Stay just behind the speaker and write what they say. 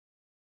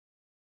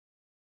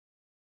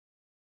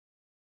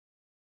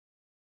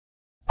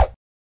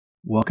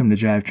Welcome to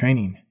Jive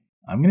Training.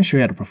 I'm going to show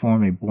you how to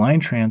perform a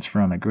blind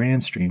transfer on a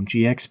Grandstream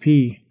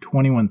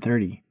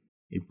GXP2130.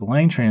 A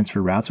blind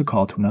transfer routes a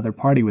call to another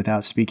party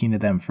without speaking to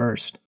them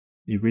first.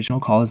 The original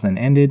call is then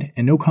ended,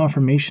 and no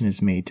confirmation is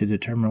made to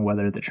determine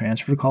whether the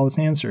transfer call is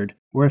answered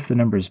or if the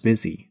number is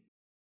busy.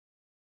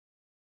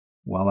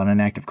 While on an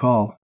active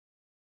call,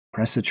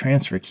 press the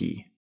transfer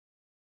key.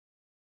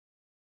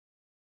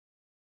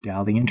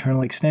 Dial the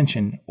internal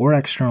extension or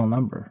external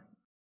number.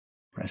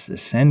 Press the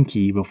send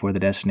key before the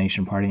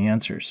destination party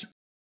answers.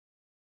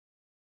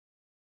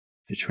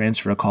 To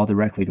transfer a call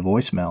directly to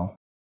voicemail,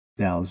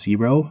 dial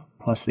 0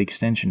 plus the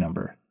extension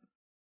number.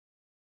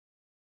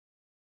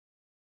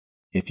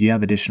 If you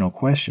have additional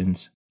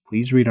questions,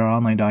 please read our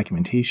online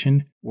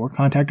documentation or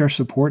contact our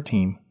support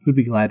team, who'd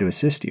be glad to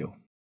assist you.